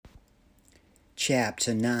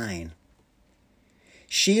Chapter 9.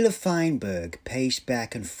 Sheila Feinberg paced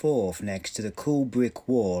back and forth next to the cool brick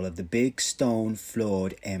wall of the big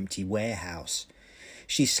stone-floored empty warehouse.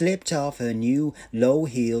 She slipped off her new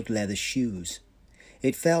low-heeled leather shoes.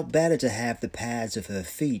 It felt better to have the pads of her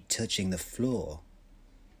feet touching the floor.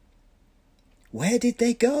 "Where did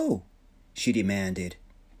they go?" she demanded.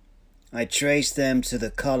 "I traced them to the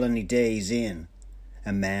Colony Days Inn,"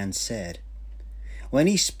 a man said. When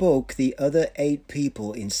he spoke, the other 8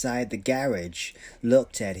 people inside the garage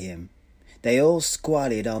looked at him. They all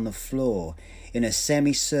squatted on the floor in a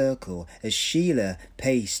semicircle as Sheila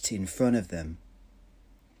paced in front of them.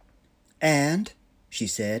 "And?" she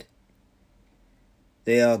said.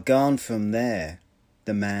 "They are gone from there,"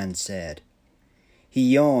 the man said.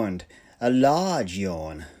 He yawned, a large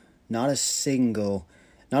yawn, not a signal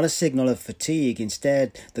of fatigue,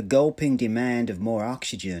 instead the gulping demand of more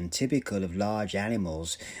oxygen typical of large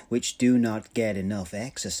animals which do not get enough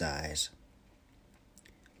exercise.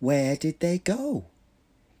 "Where did they go?"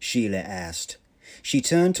 Sheila asked. She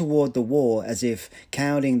turned toward the wall as if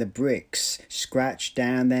counting the bricks, scratched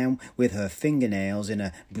down them with her fingernails in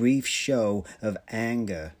a brief show of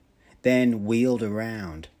anger, then wheeled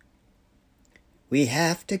around. "We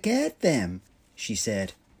have to get them," she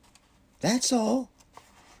said. "That's all.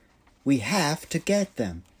 We have to get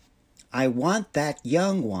them. I want that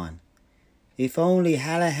young one. If only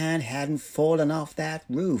Hallahan hadn't fallen off that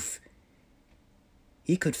roof.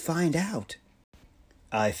 He could find out."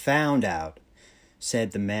 "I found out,"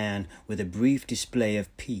 said the man with a brief display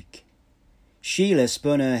of pique. Sheila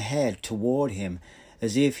spun her head toward him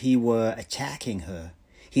as if he were attacking her.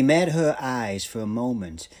 He met her eyes for a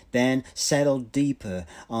moment, then settled deeper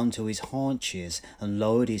onto his haunches and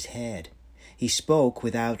lowered his head. He spoke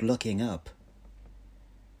without looking up.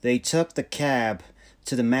 "They took the cab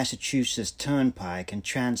to the Massachusetts Turnpike and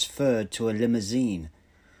transferred to a limousine.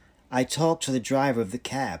 I talked to the driver of the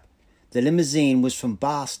cab. The limousine was from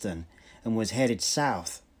Boston and was headed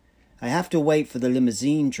south. I have to wait for the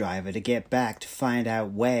limousine driver to get back to find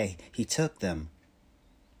out where he took them."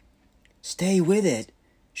 "Stay with it,"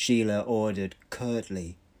 Sheila ordered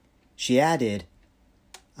curtly. She added,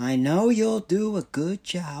 "I know you'll do a good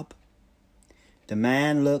job." The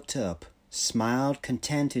man looked up, smiled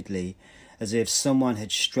contentedly, as if someone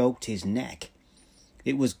had stroked his neck.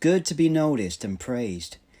 It was good to be noticed and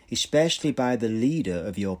praised, especially by the leader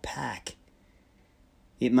of your pack.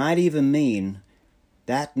 It might even mean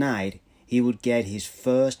that night he would get his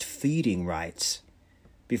first feeding rights,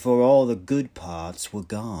 before all the good parts were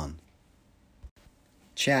gone.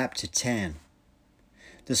 Chapter 10.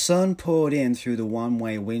 The sun poured in through the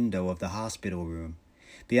one-way window of the hospital room.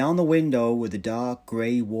 Beyond the window were the dark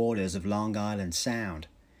grey waters of Long Island Sound,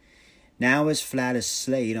 now as flat as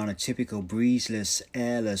slate on a typical breezeless,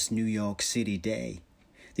 airless New York City day.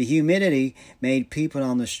 The humidity made people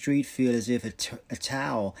on the street feel as if a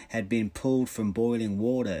towel had been pulled from boiling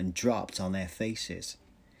water and dropped on their faces.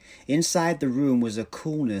 Inside the room was the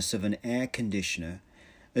coolness of an air conditioner.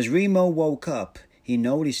 As Remo woke up, he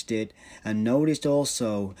noticed it, and noticed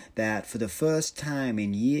also that for the first time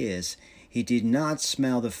in years, he did not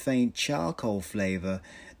smell the faint charcoal flavor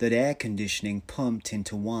that air conditioning pumped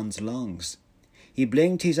into one's lungs. He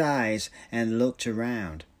blinked his eyes and looked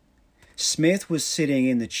around. Smith was sitting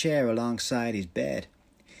in the chair alongside his bed.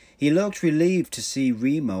 He looked relieved to see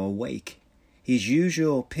Remo awake. His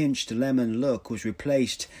usual pinched lemon look was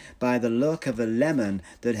replaced by the look of a lemon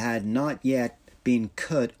that had not yet been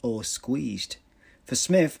cut or squeezed. For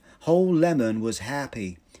Smith, whole lemon was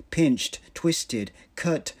happy. Pinched, twisted,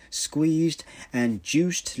 cut, squeezed, and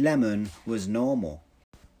juiced lemon was normal.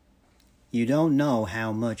 "You don't know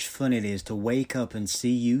how much fun it is to wake up and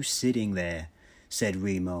see you sitting there," said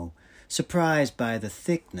Remo, surprised by the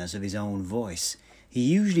thickness of his own voice. He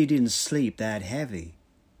usually didn't sleep that heavy.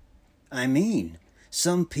 "I mean,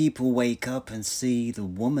 some people wake up and see the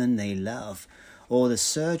woman they love, or the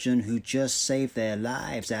surgeon who just saved their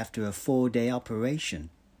lives after a 4-day operation.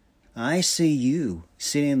 I see you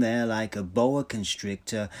sitting there like a boa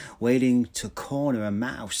constrictor waiting to corner a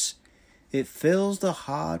mouse. It fills the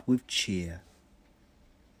heart with cheer."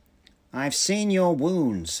 "I've seen your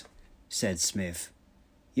wounds," said Smith.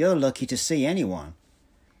 "You're lucky to see anyone."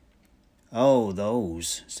 "Oh,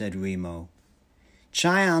 those," said Remo.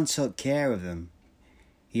 "Cheyenne took care of him."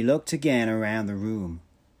 He looked again around the room.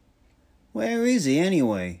 "Where is he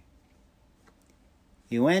anyway?"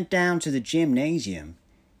 "He went down to the gymnasium.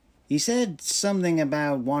 He said something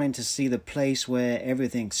about wanting to see the place where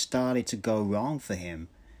everything started to go wrong for him.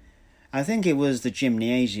 I think it was the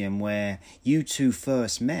gymnasium where you two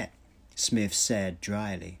first met," Smith said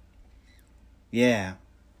dryly. "Yeah,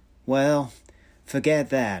 well, Forget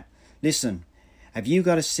that. Listen, have you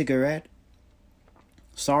got a cigarette?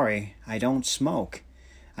 Sorry, I don't smoke.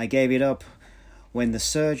 I gave it up when the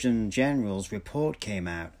Surgeon General's report came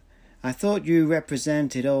out. I thought you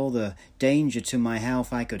represented all the danger to my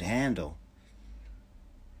health I could handle.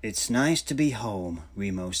 It's nice to be home,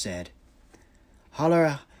 Remo said.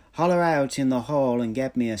 Holler out in the hall and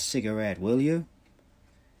get me a cigarette, will you?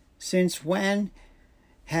 Since when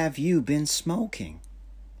have you been smoking?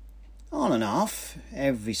 On and off,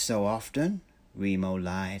 every so often, Remo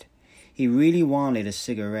lied. He really wanted a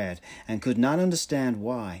cigarette and could not understand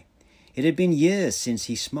why. It had been years since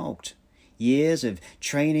he smoked. Years of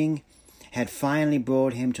training had finally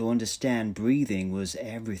brought him to understand breathing was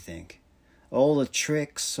everything. All the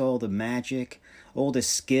tricks, all the magic, all the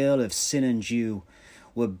skill of Sin and Ju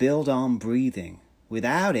were built on breathing.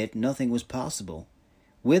 Without it, nothing was possible.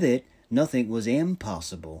 With it, nothing was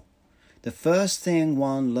impossible. The first thing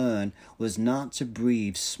one learned was not to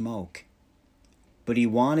breathe smoke. But he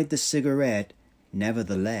wanted the cigarette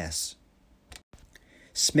nevertheless.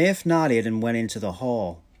 Smith nodded and went into the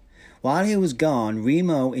hall. While he was gone,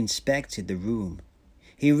 Remo inspected the room.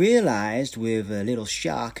 He realized with a little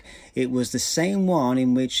shock it was the same one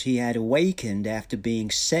in which he had awakened after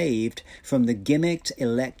being saved from the gimmicked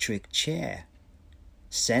electric chair.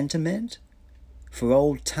 Sentiment? For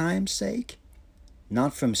old time's sake?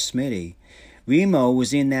 Not from Smitty. Remo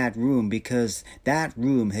was in that room because that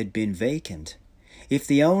room had been vacant. If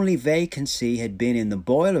the only vacancy had been in the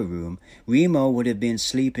boiler room, Remo would have been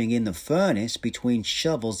sleeping in the furnace between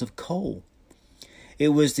shovels of coal. It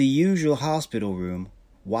was the usual hospital room,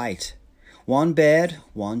 white. One bed,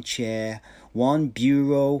 one chair, one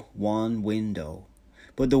bureau, one window.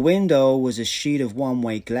 But the window was a sheet of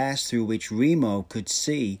one-way glass through which Remo could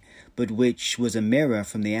see, but which was a mirror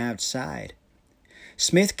from the outside.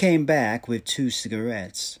 Smith came back with 2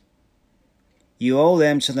 cigarettes. You owe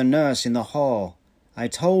them to the nurse in the hall. I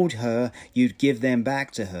told her you'd give them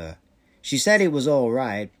back to her. She said it was all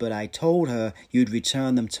right, but I told her you'd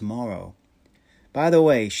return them tomorrow. By the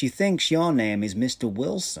way, she thinks your name is Mr.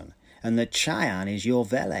 Wilson, and that Cheyenne is your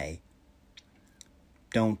valet.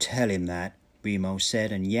 Don't tell him that, Remo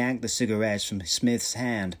said, and yanked the cigarettes from Smith's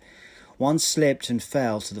hand. One slipped and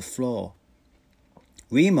fell to the floor.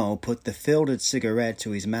 Remo put the filtered cigarette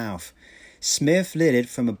to his mouth. Smith lit it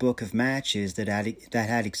from a book of matches that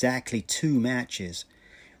had exactly 2 matches.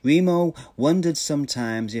 Remo wondered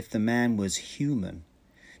sometimes if the man was human.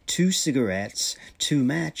 2 cigarettes, 2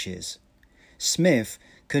 matches. Smith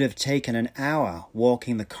could have taken an hour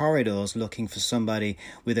walking the corridors looking for somebody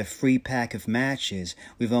with a free pack of matches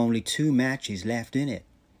with only 2 matches left in it.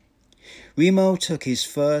 Remo took his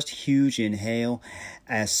first huge inhale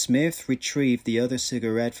as Smith retrieved the other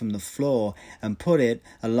cigarette from the floor and put it,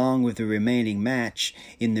 along with the remaining match,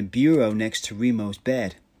 in the bureau next to Remo's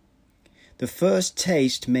bed. The first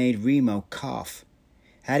taste made Remo cough.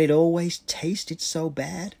 Had it always tasted so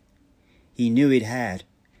bad? He knew it had.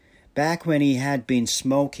 Back when he had been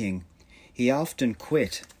smoking, he often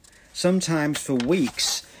quit, sometimes for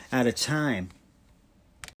weeks at a time.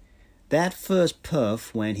 That first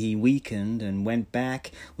puff, when he weakened and went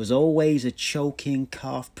back, was always a choking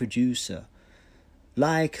cough producer,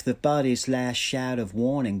 like the body's last shout of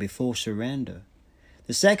warning before surrender.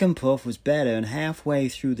 The second puff was better, and halfway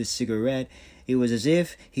through the cigarette, it was as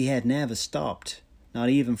if he had never stopped, not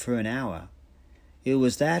even for an hour. It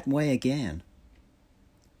was that way again.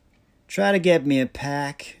 Try to get me a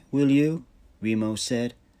pack, will you? Remo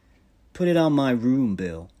said. Put it on my room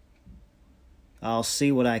bill. I'll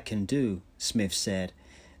see what I can do, Smith said,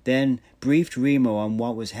 then briefed Remo on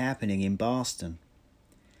what was happening in Boston.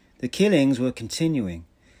 The killings were continuing.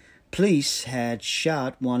 Police had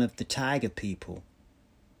shot one of the Tiger people.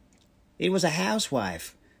 It was a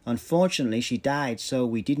housewife. Unfortunately, she died, so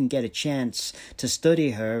we didn't get a chance to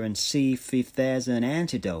study her and see if there's an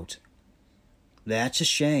antidote. That's a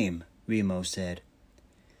shame, Remo said.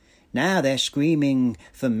 Now they're screaming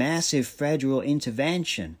for massive federal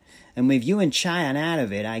intervention, and with you and Cheyenne out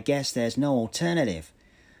of it, I guess there's no alternative.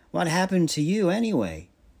 What happened to you anyway?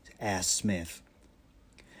 Asked Smith.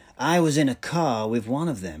 I was in a car with one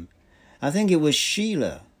of them. I think it was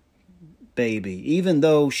Sheila, baby. Even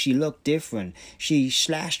though she looked different, she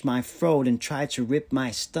slashed my throat and tried to rip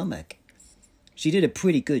my stomach. She did a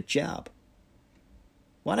pretty good job.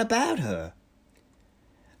 What about her?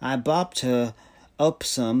 I bopped her up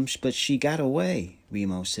some, but she got away,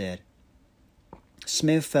 Remo said.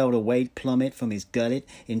 Smith felt a weight plummet from his gullet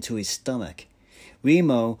into his stomach.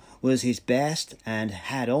 Remo was his best and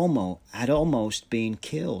had almost been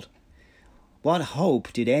killed. What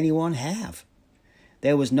hope did anyone have?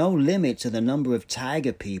 There was no limit to the number of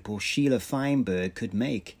tiger people Sheila Feinberg could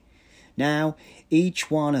make. Now,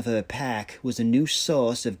 each one of her pack was a new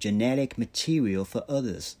source of genetic material for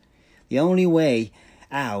others. The only way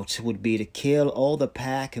out would be to kill all the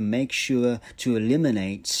pack and make sure to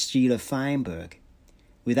eliminate Sheila Feinberg.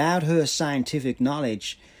 Without her scientific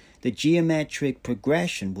knowledge, the geometric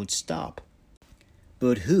progression would stop.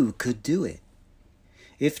 But who could do it?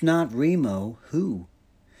 If not Remo, who?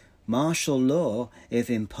 Martial law, if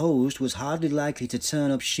imposed, was hardly likely to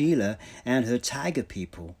turn up Sheila and her tiger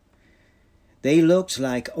people. They looked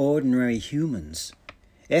like ordinary humans.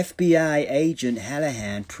 FBI agent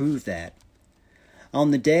Hallahan proved that.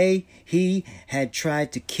 On the day he had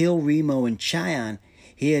tried to kill Remo and Cheyenne,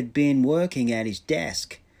 he had been working at his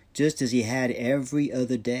desk, just as he had every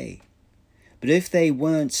other day. But if they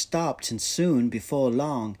weren't stopped, and soon, before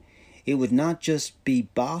long, it would not just be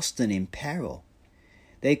Boston in peril.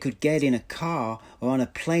 They could get in a car or on a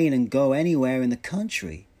plane and go anywhere in the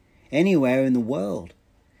country, anywhere in the world.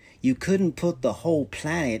 You couldn't put the whole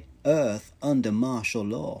planet Earth under martial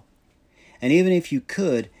law. And even if you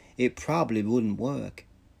could, it probably wouldn't work.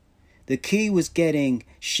 The key was getting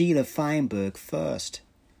Sheila Feinberg first.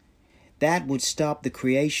 That would stop the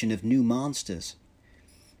creation of new monsters.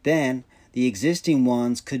 Then, the existing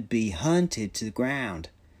ones could be hunted to the ground,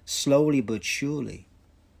 slowly but surely.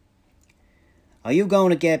 "Are you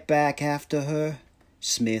going to get back after her?"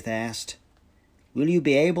 Smith asked. "Will you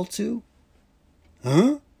be able to?"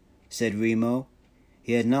 "Huh?" said Remo.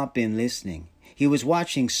 He had not been listening. He was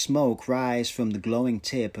watching smoke rise from the glowing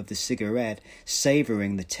tip of the cigarette,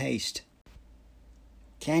 savoring the taste.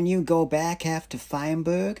 "Can you go back after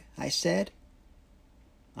Feinberg?" I said.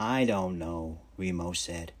 "I don't know," Remo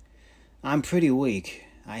said. "I'm pretty weak.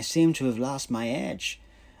 I seem to have lost my edge.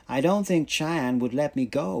 I don't think Cheyenne would let me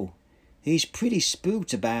go. He's pretty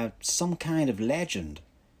spooked about some kind of legend."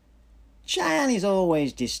 "Cheyenne is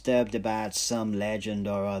always disturbed about some legend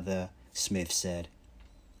or other," Smith said.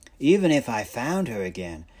 "Even if I found her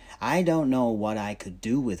again, I don't know what I could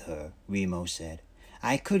do with her," Remo said.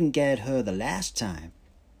 "I couldn't get her the last time."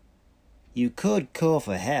 "You could call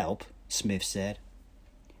for help," Smith said.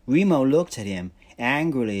 Remo looked at him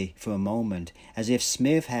angrily for a moment, as if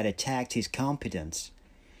Smith had attacked his competence.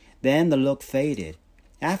 Then the look faded.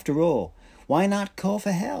 After all, why not call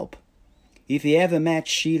for help? If he ever met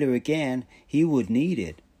Sheila again, he would need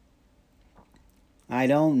it. "I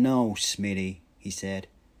don't know, Smitty," he said.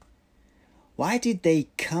 "Why did they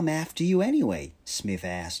come after you anyway?" Smith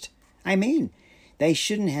asked. "I mean, they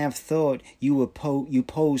shouldn't have thought you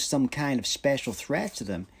posed some kind of special threat to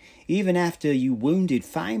them, even after you wounded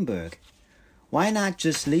Feinberg. Why not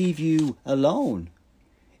just leave you alone?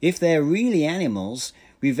 If they're really animals,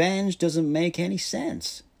 revenge doesn't make any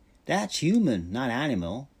sense. That's human, not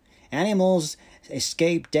animal. Animals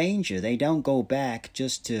escape danger. They don't go back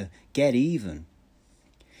just to get even."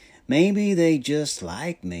 "Maybe they just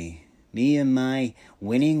like me and my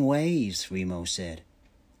winning ways," Remo said.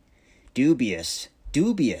 Dubious,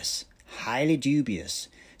 highly dubious,"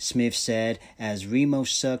 Smith said as Remo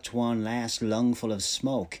sucked one last lungful of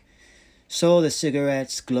smoke, saw the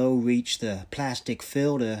cigarette's glow reach the plastic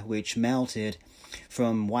filter, which melted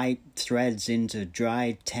from white threads into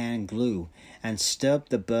dried tan glue, and stubbed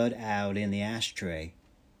the butt out in the ashtray.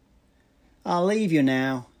 "I'll leave you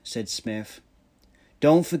now," said Smith.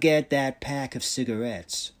 "Don't forget that pack of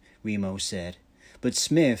cigarettes," Remo said, but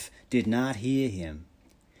Smith did not hear him.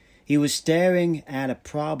 He was staring at a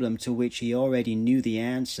problem to which he already knew the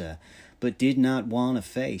answer, but did not want to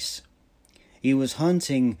face. He was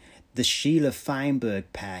hunting the Sheila Feinberg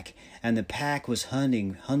pack, and the pack was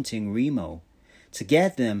hunting Remo. To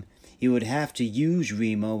get them, he would have to use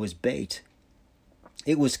Remo as bait.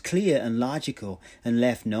 It was clear and logical and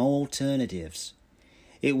left no alternatives.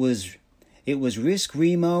 It was risk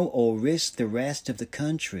Remo or risk the rest of the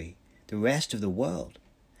country, the rest of the world.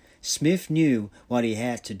 Smith knew what he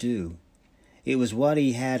had to do. It was what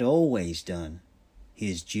he had always done,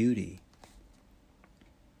 his duty.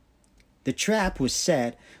 The trap was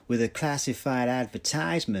set with a classified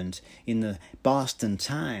advertisement in the Boston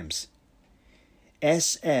Times.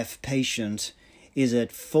 "SF patient is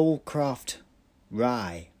at Fullcroft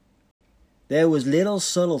Rye." There was little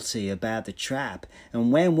subtlety about the trap,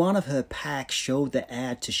 and when one of her pack showed the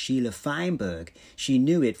ad to Sheila Feinberg, she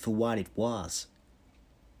knew it for what it was.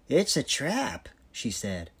 "It's a trap," she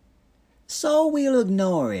said. "So we'll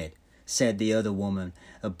ignore it," said the other woman,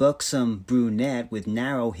 a buxom brunette with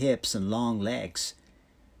narrow hips and long legs.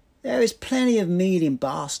 "There is plenty of meat in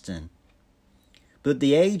Boston." But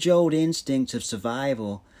the age-old instinct of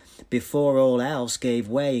survival, before all else, gave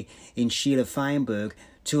way in Sheila Feinberg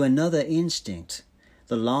to another instinct,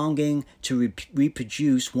 the longing to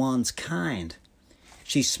reproduce one's kind.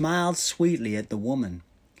 She smiled sweetly at the woman,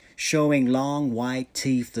 showing long white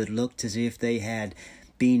teeth that looked as if they had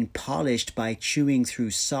been polished by chewing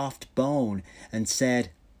through soft bone, and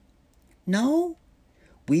said, "No,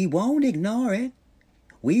 we won't ignore it.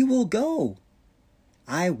 We will go.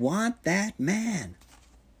 I want that man."